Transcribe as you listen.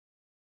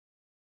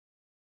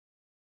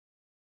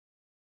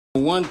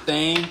One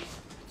thing,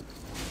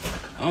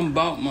 I'm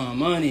about my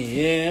money,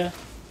 yeah.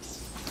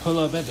 Pull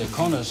up at the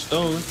corner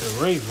store with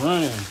the race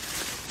running.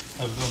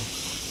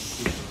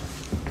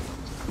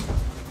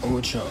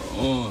 What y'all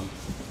on?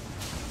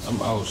 I'm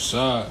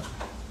outside.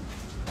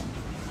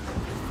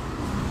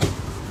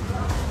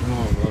 Come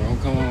on, bro.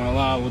 Don't come on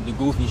live with the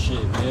goofy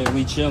shit, man.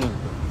 We chilling.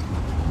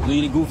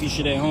 Leave the goofy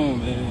shit at home,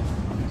 man.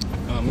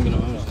 I'm gonna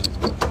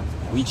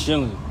understand. We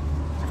chilling.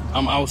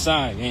 I'm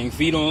outside, gang.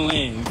 Feet on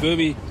land. You feel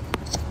me?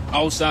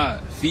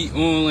 Outside, feet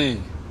on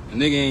land. A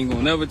nigga ain't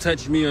gonna never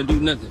touch me or do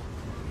nothing.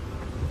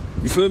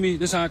 You feel me?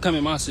 This how I come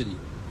in my city.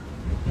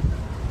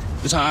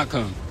 This how I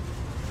come.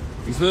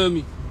 You feel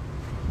me?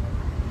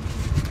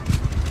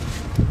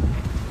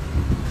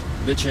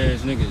 Bitch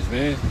ass niggas,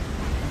 man.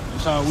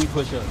 That's how we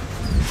push up.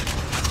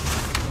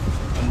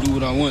 I do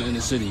what I want in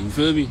the city. You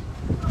feel me?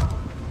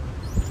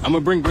 I'm gonna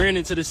bring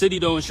Brandon to the city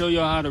though and show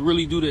y'all how to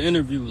really do the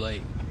interview,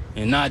 like,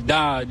 and not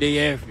die a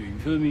day after. You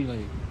feel me?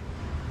 Like,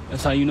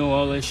 that's how you know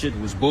all that shit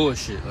was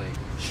bullshit. Like,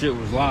 shit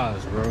was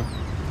lies, bro.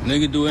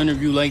 Nigga do an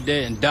interview like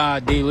that and die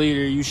a day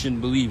later, you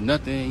shouldn't believe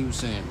nothing he was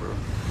saying, bro.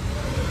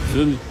 You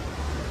feel me?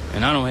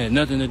 And I don't have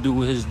nothing to do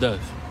with his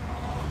death.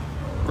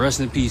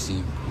 Rest in peace,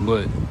 him.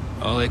 But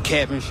all that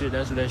cap and shit,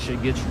 that's what that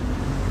shit gets you.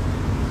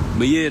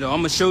 But yeah, though, I'm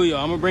gonna show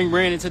y'all. I'm gonna bring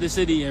Brandon to the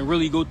city and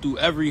really go through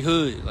every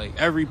hood,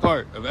 like every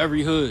part of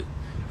every hood.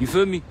 You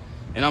feel me?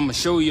 And I'm gonna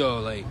show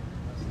y'all, like,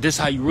 this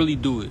how you really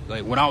do it,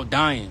 like, without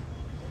dying.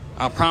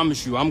 I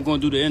promise you, I'm gonna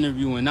do the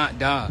interview and not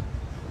die.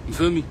 You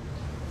feel me?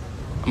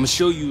 I'm gonna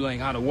show you, like,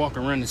 how to walk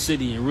around the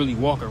city and really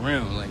walk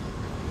around, like.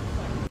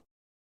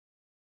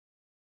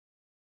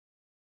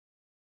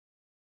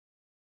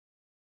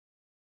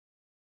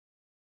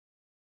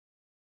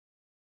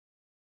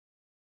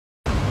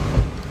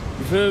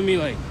 You feel me?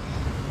 Like,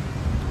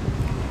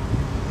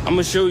 I'm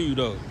gonna show you,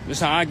 though. This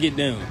how I get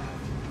down.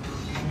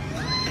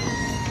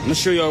 I'm gonna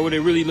show y'all what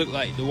it really look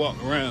like to walk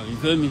around, you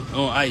feel me?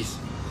 On ice.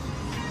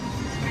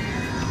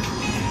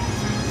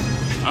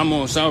 I'm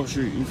on South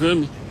Street, you feel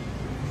me?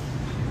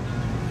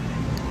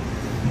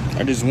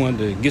 I just wanted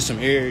to get some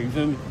air, you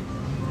feel me?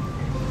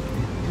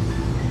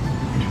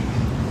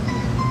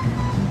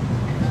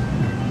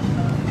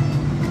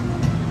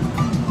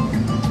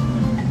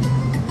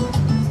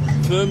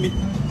 You feel me?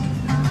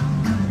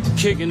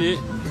 Kicking it,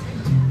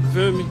 you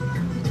feel me?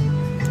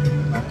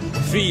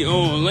 Feet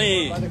on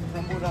land.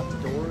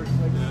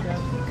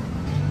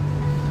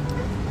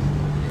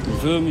 You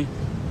feel me?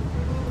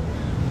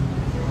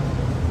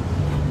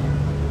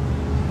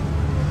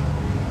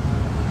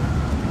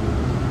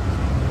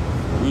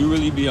 We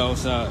really be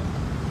outside.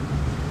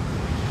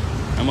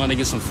 I'm about to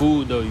get some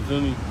food though, you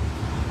feel me?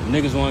 If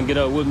niggas wanna get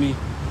up with me,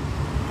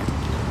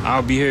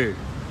 I'll be here.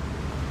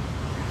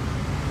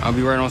 I'll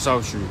be right on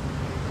South Street.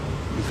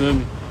 You feel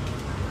me?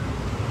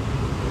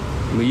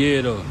 But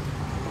yeah though.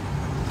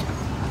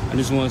 I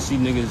just wanna see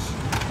niggas,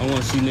 I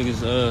wanna see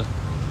niggas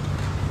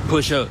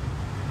push up.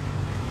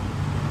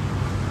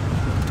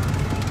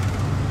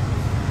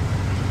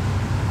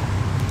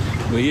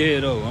 But yeah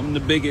though, I'm the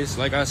biggest,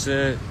 like I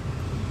said.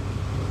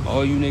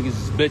 All you niggas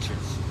is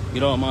bitches.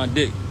 Get off my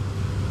dick.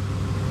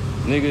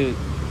 Nigga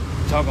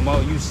talking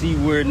about you see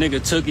where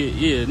nigga took it.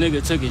 Yeah,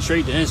 nigga took it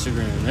straight to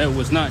Instagram. That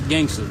was not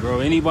gangster, bro.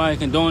 Anybody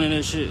condoning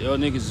that shit, y'all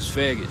niggas is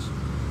faggots.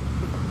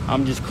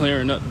 I'm just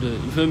clearing up the,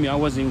 you feel me? I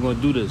wasn't even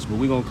gonna do this, but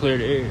we gonna clear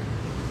the air.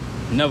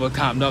 Never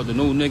copped out to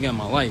no nigga in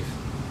my life.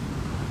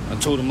 I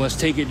told him, let's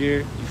take it there.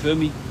 You feel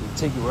me?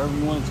 Take it wherever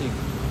you want to take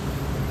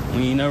it.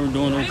 We ain't never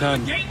doing no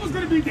comment. The gate was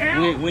gonna be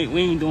down.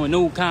 We ain't doing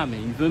no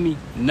comment. You feel me?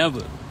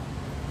 Never.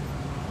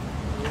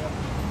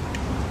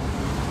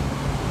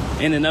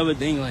 And another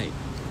thing, like,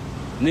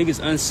 niggas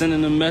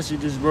unsending them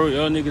messages, bro.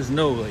 Y'all niggas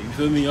know, like, you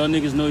feel me? Y'all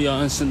niggas know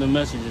y'all unsending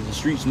messages. The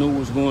streets know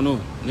what's going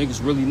on.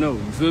 Niggas really know,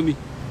 you feel me?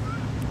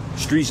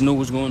 Streets know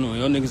what's going on.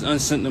 Y'all niggas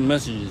unsent them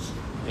messages.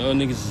 Y'all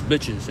niggas is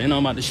bitches. And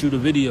I'm about to shoot a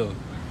video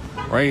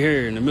right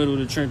here in the middle of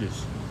the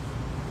trenches.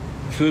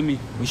 You feel me?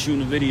 We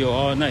shooting a video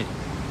all night.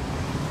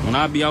 When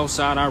I be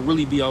outside, I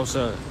really be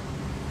outside.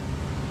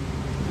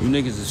 You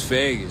niggas is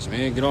faggots,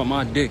 man. Get off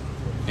my dick.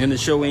 And the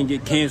show ain't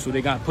get canceled.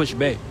 They got pushed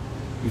back.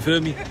 You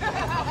feel me?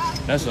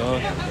 That's all.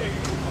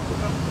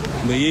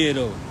 But yeah,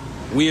 though.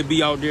 We'll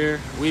be out there.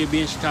 We'll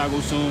be in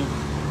Chicago soon.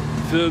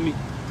 You feel me?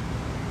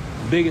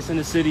 Biggest in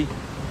the city.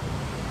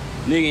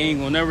 Nigga ain't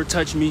gonna never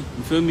touch me.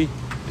 You feel me?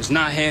 It's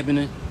not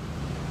happening.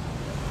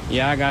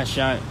 Yeah, I got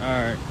shot.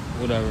 Alright,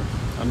 whatever.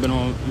 I've been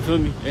on, you feel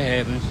me?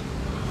 It happens.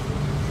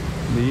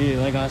 But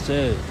yeah, like I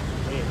said,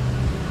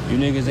 you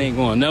niggas ain't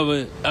gonna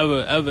never,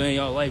 ever, ever in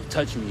y'all life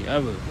touch me.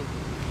 Ever.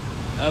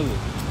 Ever.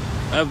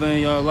 Ever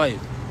in y'all life.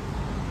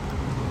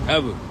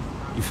 Ever.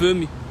 You feel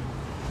me?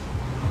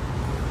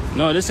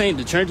 No, this ain't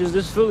the trenches.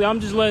 This Philly. I'm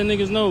just letting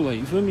niggas know, like,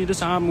 you feel me? This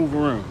how I move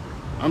around.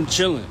 I'm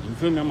chilling. You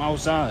feel me? I'm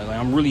outside. Like,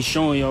 I'm really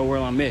showing y'all where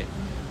I'm at.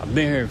 I've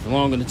been here for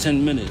longer than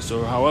 10 minutes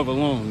or however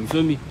long. You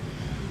feel me?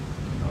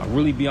 I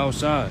really be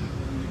outside.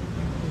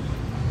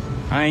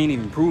 I ain't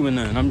even proving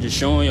nothing. I'm just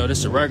showing y'all this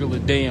is a regular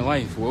day in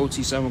life with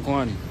OT7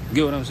 Quanny.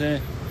 Get what I'm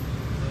saying?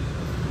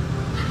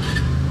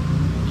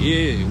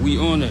 Yeah, we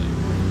on that.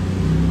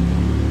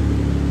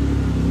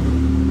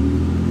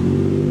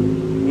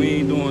 We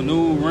ain't doing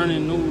no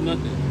running, no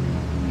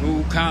nothing.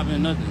 No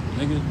copping, nothing,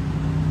 nigga.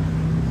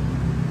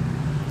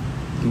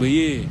 But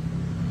yeah,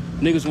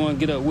 niggas wanna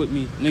get up with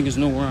me. Niggas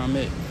know where I'm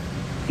at.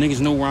 Niggas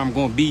know where I'm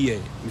gonna be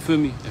at. You feel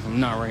me? If I'm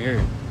not right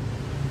here.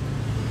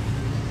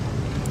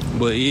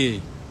 But yeah,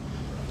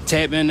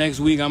 tap in next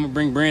week. I'm gonna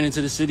bring Brandon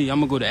to the city. I'm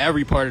gonna go to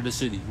every part of the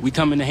city. We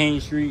coming to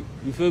Haines Street.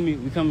 You feel me?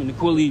 We coming to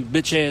Quilly,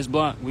 bitch ass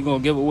block. We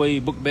gonna give away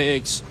book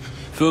bags.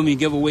 Feel me?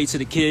 Give away to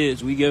the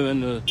kids. We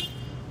giving the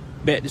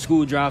back to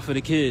school drive for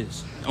the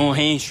kids on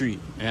Haines Street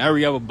and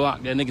every other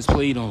block that niggas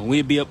played on.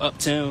 We'll be up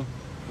uptown.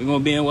 We're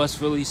gonna be in West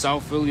Philly,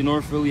 South Philly,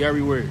 North Philly,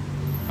 everywhere.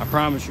 I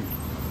promise you.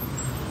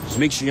 Just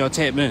make sure y'all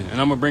tap in.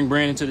 And I'm gonna bring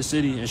Brandon to the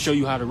city and show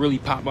you how to really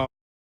pop out.